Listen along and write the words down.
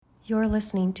You're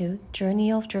listening to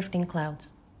Journey of Drifting Clouds.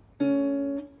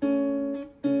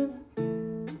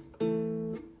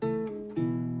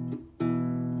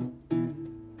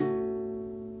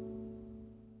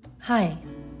 Hi,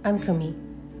 I'm Kumi,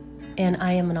 and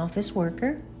I am an office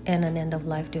worker and an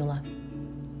end-of-life doula.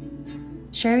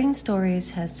 Sharing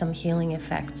stories has some healing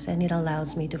effects, and it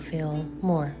allows me to feel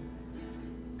more.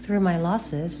 Through my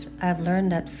losses, I've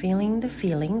learned that feeling the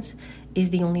feelings is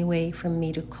the only way for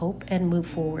me to cope and move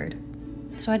forward.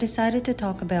 So I decided to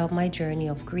talk about my journey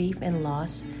of grief and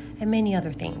loss and many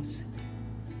other things.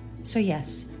 So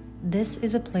yes, this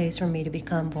is a place for me to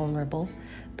become vulnerable,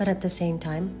 but at the same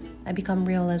time, I become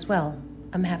real as well.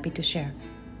 I'm happy to share.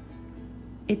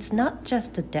 It's not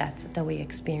just the death that we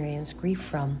experience grief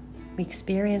from. We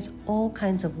experience all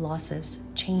kinds of losses,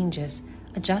 changes,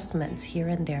 adjustments here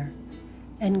and there.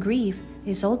 And grief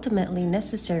is ultimately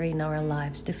necessary in our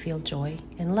lives to feel joy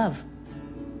and love.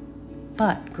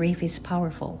 But grief is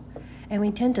powerful, and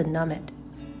we tend to numb it.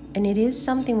 And it is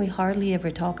something we hardly ever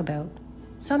talk about.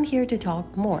 So I'm here to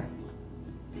talk more.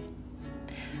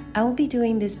 I will be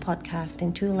doing this podcast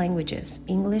in 2 languages,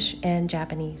 English and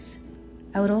Japanese.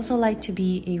 I would also like to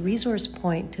be a resource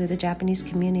point to the Japanese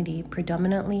community,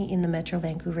 predominantly in the Metro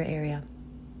Vancouver area.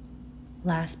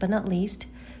 Last but not least,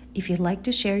 if you'd like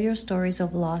to share your stories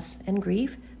of loss and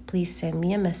grief, please send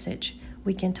me a message.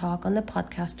 We can talk on the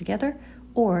podcast together,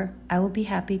 or I will be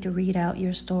happy to read out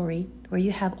your story where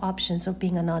you have options of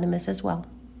being anonymous as well.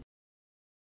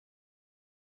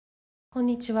 こん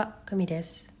にちは、久美で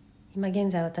す。今現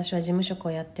在私は事務職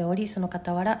をやっており、その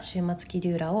傍ら週末期デ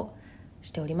ューラを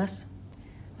しております。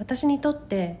私にとっ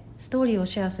てストーリーを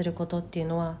シェアすることっていう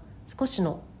のは少し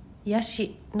の癒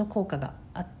しの効果が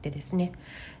あってですね、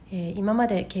今ま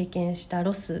で経験した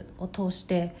ロスを通し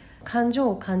て感情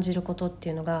を感じることって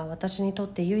いうのが私にとっ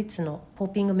て唯一のコー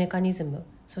ピングメカニズム、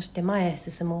そして前へ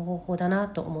進む方法だな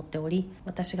と思っており、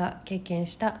私が経験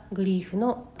したグリーフ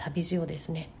の旅路をです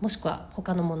ね、もしくは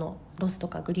他のもの、ロスと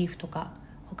かグリーフとか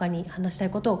他に話したい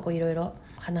ことをいろいろ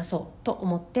話そうと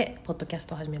思ってポッドキャス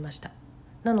トを始めました。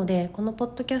なのでこのポ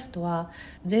ッドキャストは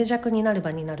脆弱になる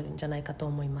場になるんじゃないかと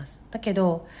思います。だけ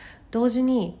ど同時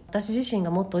に私自身が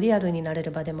もっとリアルになれ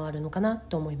る場でもあるのかな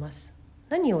と思います。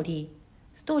何より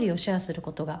ストーリーをシェアする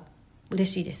ことが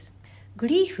嬉しいです。グ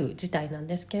リーフ自体なん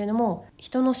ですけれども、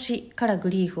人の死からグ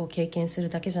リーフを経験する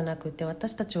だけじゃなくて、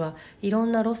私たちはいろ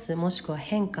んなロスもしくは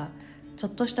変化、ちょ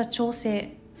っとした調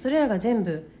整、それらが全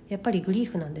部やっぱりグリー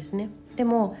フなんですね。で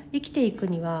も生きていく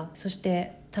には、そし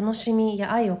て楽しみ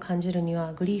や愛を感じるに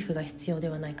はグリーフが必要で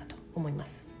はないかと思いま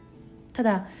す。た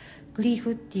だグリー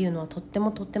フっていうのはとって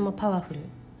もパワフル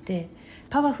で、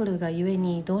パワフルがゆえ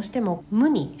にどうしても無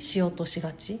にしようとし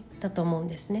がちだと思うん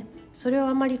ですね。それを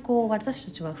あまり私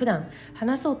たちは普段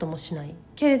話そうともしない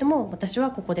けれども、私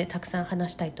はここでたくさん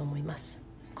話したいと思います。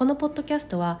このポッドキャス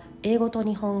トは英語と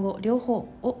日本語両方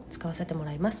を使わせても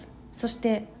らいます。そし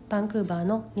てバンクーバー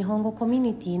の日本語コミュ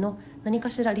ニティの何か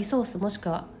しらリソースもしく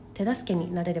は手助け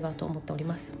になれればと思っており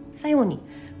ます。最後に、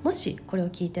もしこれを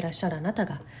聞いてらっしゃるあなた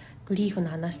がグリーフの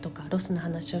話とかロスの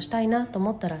話をしたいなと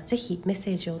思ったら、ぜひメッ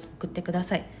セージを送ってくだ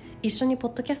さい。一緒にポ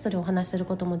ッドキャストでお話しする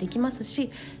こともできます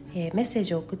し、メッセー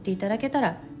ジを送っていただけた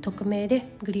ら匿名で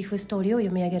グリーフストーリーを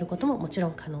読み上げることももちろ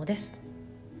ん可能です。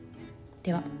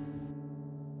では。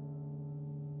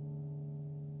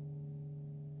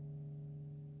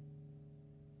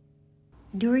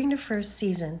During the first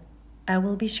season, I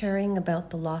will be sharing about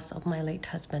the loss of my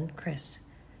late husband, Chris.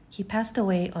 He passed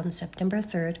away on September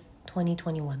 3rd,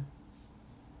 2021.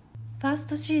 ファース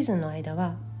トシーズンの間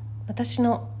は、私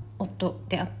の夫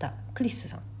であったクリス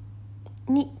さ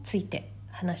んについて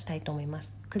話したいと思いま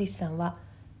す。クリスさんは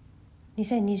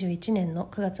2021年の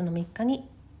9月の3日に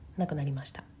亡くなりま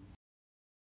した。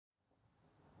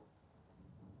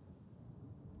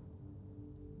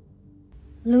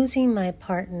Losing my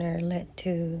partner led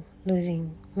to losing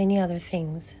many other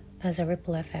things as a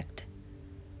ripple effect.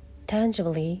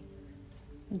 Tangibly,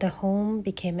 the home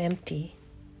became empty.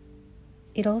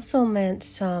 It also meant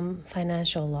some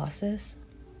financial losses.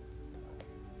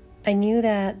 I knew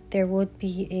that there would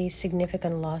be a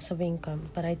significant loss of income,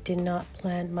 but I did not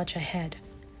plan much ahead.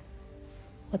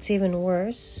 What's even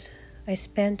worse, I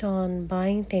spent on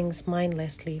buying things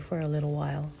mindlessly for a little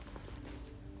while.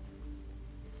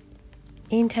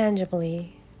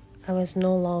 Intangibly, I was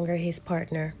no longer his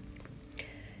partner,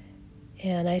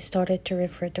 and I started to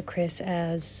refer to Chris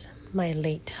as my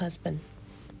late husband.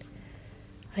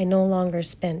 I no longer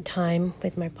spent time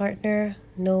with my partner,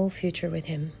 no future with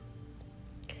him.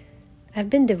 I've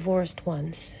been divorced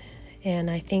once, and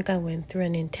I think I went through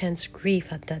an intense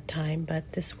grief at that time,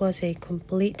 but this was a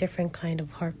complete different kind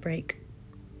of heartbreak.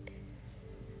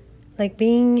 Like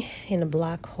being in a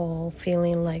black hole,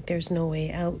 feeling like there's no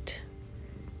way out.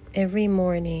 Every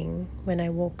morning when I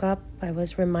woke up, I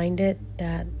was reminded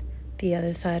that the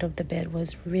other side of the bed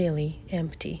was really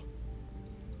empty.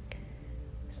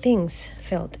 Things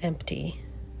felt empty.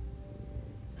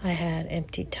 I had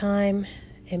empty time,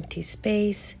 empty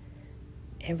space,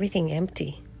 everything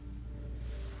empty.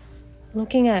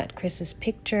 Looking at Chris's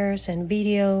pictures and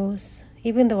videos,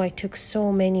 even though I took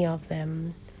so many of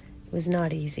them, it was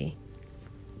not easy.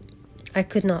 I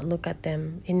could not look at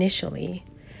them initially.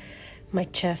 My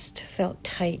chest felt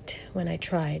tight when I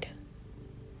tried.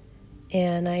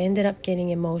 And I ended up getting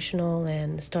emotional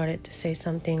and started to say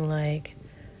something like,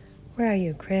 "Where are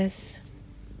you, Chris?"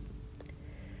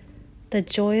 The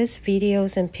joyous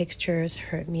videos and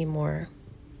pictures hurt me more.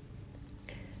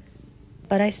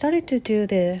 But I started to do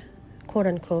the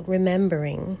quote-unquote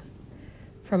remembering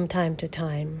from time to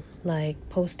time, like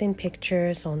posting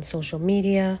pictures on social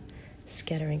media,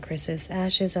 scattering Chris's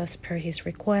ashes as per his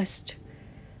request,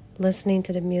 listening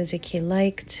to the music he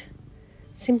liked,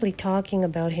 simply talking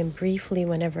about him briefly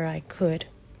whenever I could.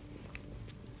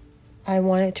 I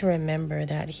wanted to remember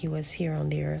that he was here on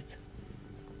the earth.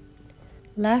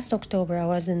 Last October, I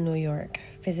was in New York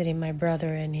visiting my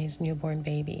brother and his newborn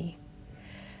baby.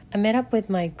 I met up with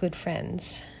my good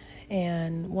friends,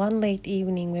 and one late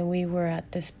evening when we were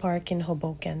at this park in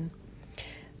Hoboken,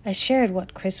 I shared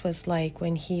what Chris was like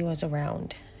when he was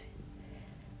around.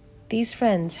 These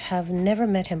friends have never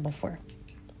met him before,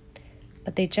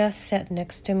 but they just sat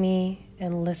next to me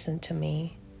and listened to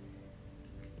me.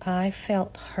 I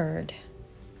felt heard,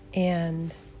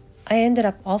 and I ended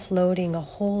up offloading a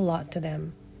whole lot to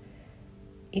them.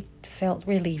 It felt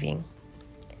relieving.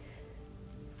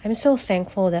 I'm so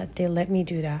thankful that they let me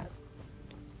do that.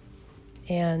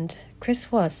 And Chris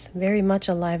was very much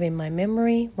alive in my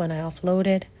memory when I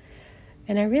offloaded,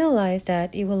 and I realized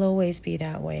that it will always be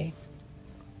that way.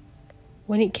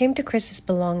 When it came to Chris's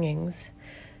belongings,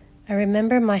 I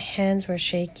remember my hands were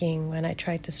shaking when I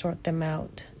tried to sort them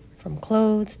out, from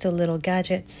clothes to little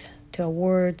gadgets, to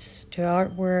awards, to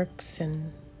artworks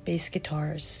and bass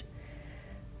guitars.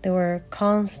 There were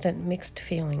constant mixed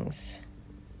feelings.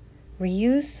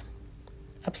 Reuse,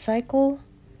 upcycle,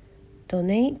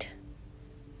 donate,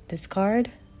 discard,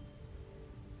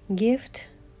 gift.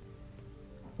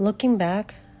 Looking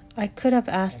back, I could have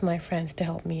asked my friends to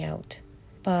help me out,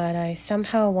 but I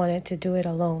somehow wanted to do it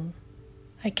alone.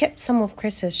 I kept some of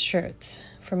Chris's shirts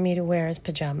for me to wear as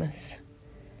pajamas.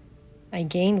 I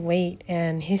gained weight,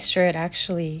 and his shirt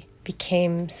actually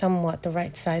became somewhat the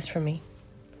right size for me.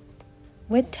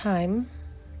 With time,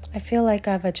 I feel like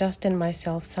I've adjusted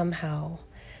myself somehow,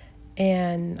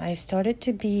 and I started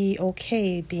to be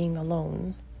okay being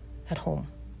alone at home.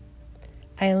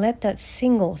 I let that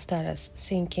single status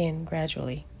sink in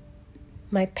gradually.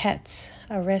 My pets,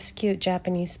 a rescued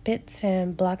Japanese Spitz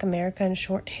and Black American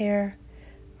Shorthair,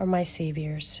 are my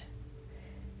saviors.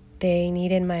 They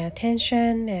needed my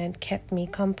attention and kept me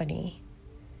company.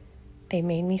 They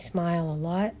made me smile a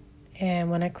lot, and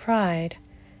when I cried,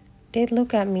 they'd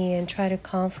look at me and try to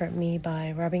comfort me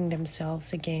by rubbing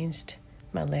themselves against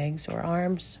my legs or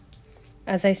arms.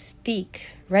 As I speak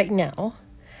right now,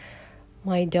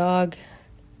 my dog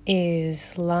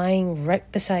is lying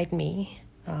right beside me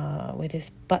with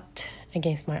his butt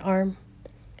against my arm,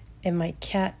 and my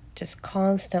cat just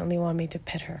constantly wants me to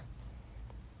pet her.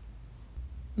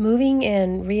 Moving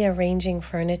and rearranging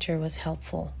furniture was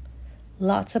helpful.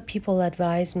 Lots of people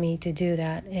advised me to do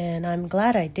that, and I'm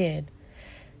glad I did.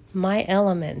 My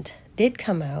element did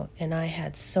come out, and I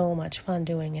had so much fun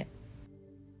doing it.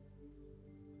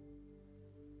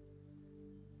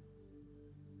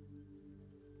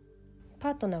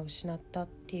パートナーを失ったっ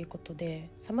ていうことで、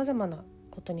様々な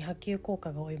ことに波及効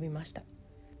果が及びました。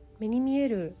目に見え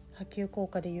る波及効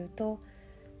果で言うと、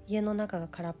家の中が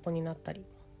空っぽになったり、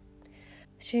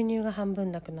収入が半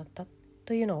分なくなった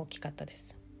というのは大きかったで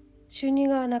す。収入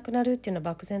がなくなるっていうのは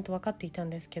漠然と分かっていた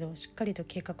んですけど、しっかりと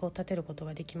計画を立てること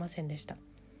ができませんでした。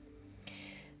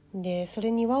で、それ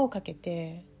に輪をかけ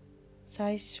て、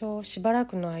最初しばら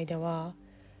くの間は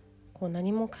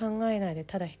何も考えないで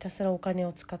ただひたすらお金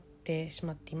を使ってし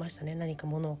まっていましたね。何か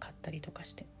物を買ったりとか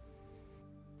して。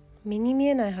目に見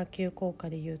えない波及効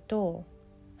果で言うと、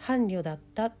伴侶だっ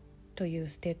たという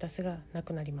ステータスがな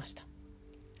くなりました。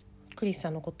クリス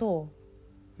さんのことを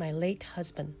My late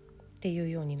husband っていう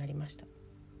ようになりました。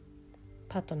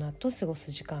パートナーと過ご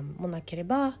す時間もなけれ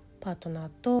ば、パートナー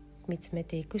と見つめ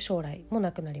ていく将来も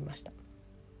なくなりました。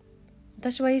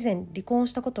私は以前離婚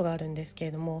したことがあるんですけ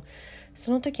れども、そ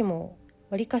の時も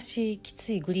わりかしき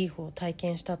ついグリーフを体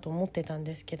験したと思ってたん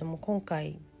ですけども、今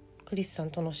回クリスさ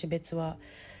んとの死別は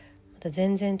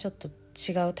全然ちょっと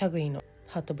違う類の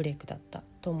ハートブレイクだった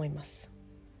と思います。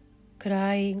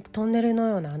暗いトンネルの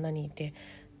ような穴にいて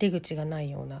出口がな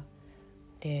いような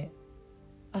で、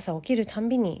朝起きるたん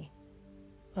びに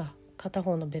片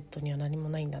方のベッドには何も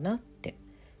ないんだなって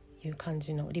いう感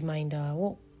じのリマインダー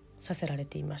をさせられ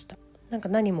ていました。なんか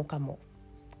何もかも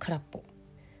空っ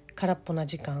ぽな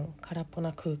時間、空っぽ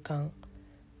な空間、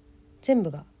全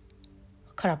部が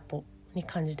空っぽに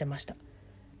感じてました。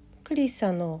クリス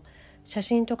さんの写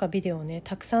真とかビデオをね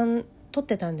たくさん撮っ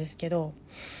てたんですけど、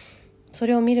そ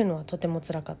れを見るのはとても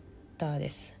辛かったで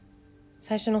す。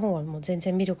最初の方はもう全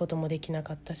然見ることもできな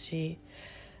かったし、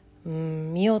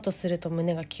見ようとすると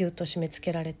胸がキュッと締め付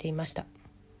けられていました。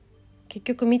結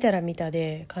局見たら見た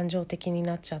で感情的に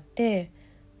なっちゃって、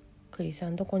クリさ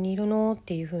んどこにいるのっ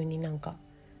ていう風になんか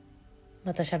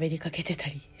また喋りかけてた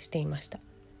りしていました。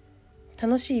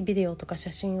楽しいビデオとか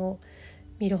写真を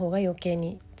見る方が余計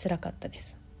に辛かったで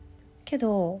すけ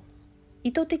ど、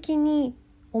意図的に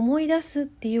思い出すっ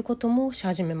ていうこともし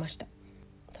始めました。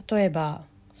例えば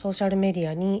ソーシャルメディ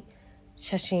アに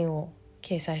写真を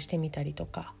掲載してみたりと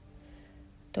か、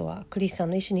あとはクリスさん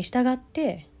の意思に従っ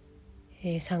て、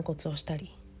散骨をした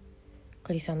り、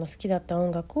クリスさんの好きだった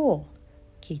音楽を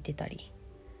聴いてたり、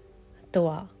あと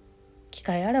は機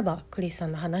会あらばクリスさ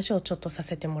んの話をちょっとさ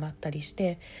せてもらったりし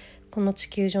て、この地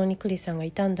球上にクリスさんが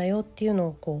いたんだよっていうの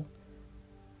を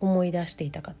思い出して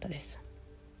いたかったです。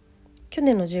去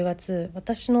年の10月、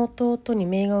私の弟に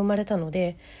姪が生まれたの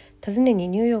で訪ねに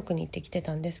ニューヨークに行ってきて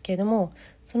たんですけれども、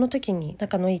その時に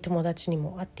仲のいい友達に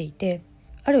も会っていて、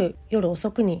ある夜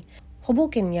遅くにホボー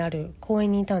県にある公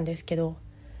園にいたんですけど、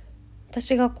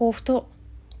私がふと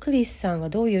クリスさんが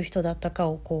どういう人だったか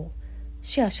を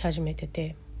シェアし始めて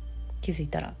て、気づい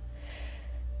たら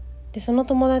で、その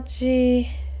友達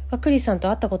はクリスさんと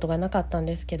会ったことがなかったん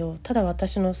ですけど、ただ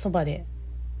私のそばで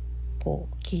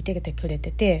聞いててくれ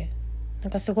てて、な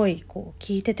んかすごい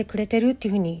聞いててくれてるってい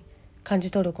う風に感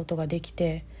じ取ることができ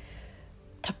て、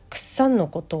たくさんの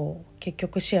ことを結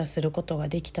局シェアすることが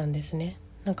できたんですね。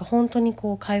なんか本当に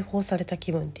解放された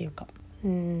気分っていうか、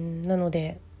なの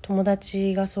で友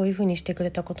達がそういう風にしてく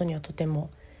れたことにはとても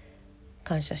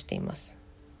感謝しています。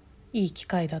いい機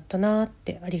会だったなっ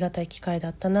て、ありがたい機会だ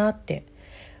ったなって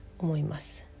思いま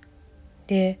す。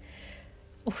で、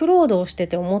オフロードをして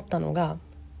て思ったのが、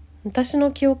私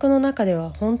の記憶の中で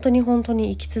は本当に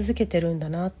生き続けてるんだ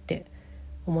なって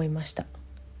思いました。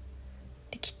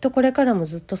で、きっとこれからも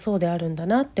ずっとそうであるんだ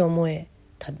なって思え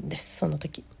たんです。その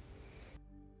時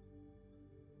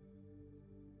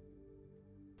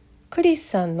クリス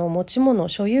さんの持ち物、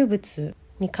所有物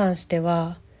に関して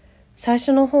は、最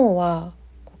初の方は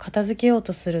片付けよう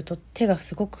とすると手が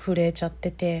すごく震えちゃっ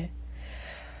てて、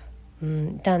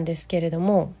いたんですけれど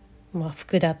も、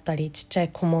服だったりちっちゃい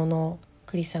小物、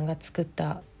クリスさんが作っ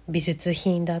た美術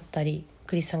品だったり、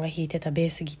クリスさんが弾いてたベー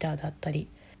スギターだったり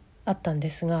あったん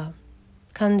ですが、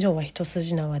感情は一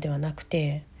筋縄ではなく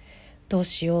て、どう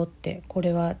しようって、こ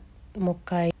れはもう一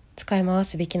回使い回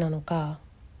すべきなのか、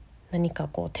何か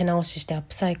手直ししてアッ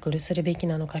プサイクルするべき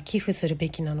なのか、寄付するべ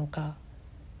きなのか、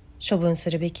処分す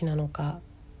るべきなのか、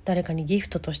誰かにギフ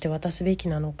トとして渡すべき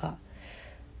なのか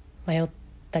迷っ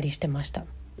たりしてました。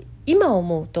今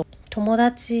思うと友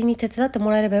達に手伝っても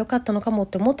らえればよかったのかもっ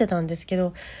て思ってたんですけ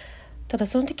ど、ただ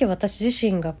その時は私自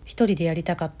身が一人でやり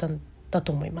たかったんだ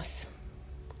と思います。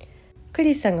ク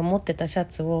リスさんが持ってたシャ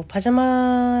ツをパジャ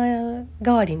マ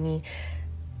代わりに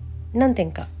何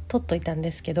点か取っといたん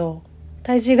ですけど、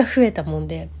体重が増えたもん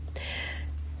で、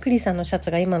クリスさんのシャ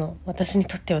ツが今の私に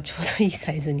とってはちょうどいい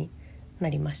サイズにな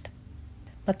りました。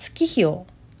月日を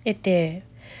得て、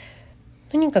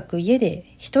とにかく家で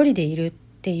一人でいるっ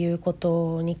ていうこ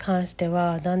とに関して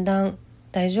はだんだん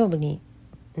大丈夫に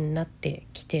なって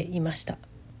きていました。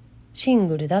シン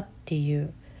グルだってい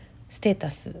うステー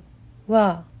タス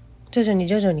は徐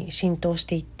々に浸透し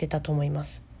ていってたと思いま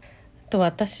す。あと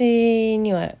私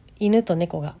には犬と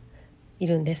猫がい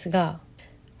るんですが、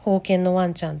保護犬のワ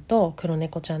ンちゃんと黒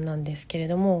猫ちゃんなんですけれ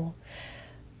ども、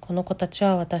この子たち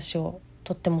は私を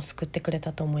とっても救ってくれ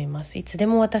たと思います。いつで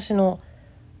も私の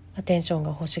アテンションが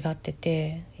欲しがって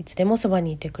て、いつでもそば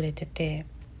にいてくれてて、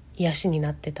癒しに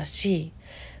なってたし、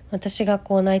私が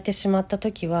泣いてしまった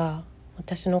時は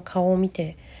私の顔を見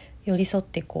て寄り添っ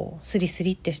てスリス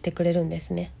リってしてくれるんで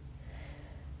すね。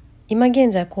今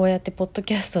現在こうやってポッド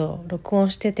キャストを録音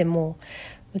してても、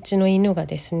うちの犬が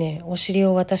ですね、お尻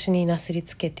を私になすり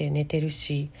つけて寝てる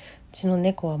し、うちの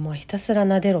猫はひたすら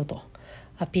撫でろと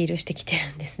アピールしてきて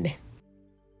るんですね。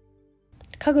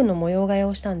家具の模様替え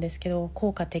をしたんですけど、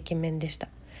効果てきめんでした。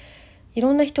い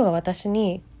ろんな人が私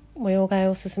に模様替え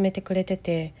を勧めてくれて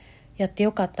て、やって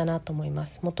よかったなと思いま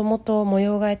す。もともと模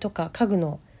様替えとか家具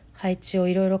の配置を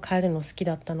いろいろ変えるの好き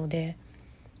だったので、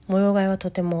模様替えは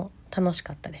とても楽し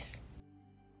かったです。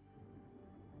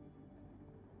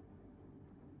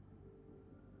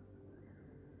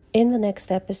In the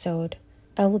next episode,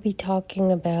 I will be talking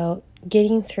about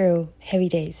getting through heavy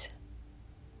days.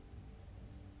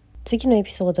 次のエ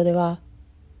ピソードでは、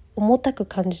重たく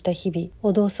感じた日々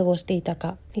をどう過ごしていた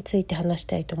かについて話し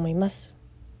たいと思います。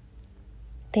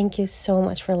Thank you so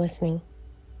much for listening.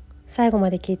 最後ま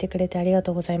で聞いてくれてありが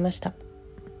とうございました。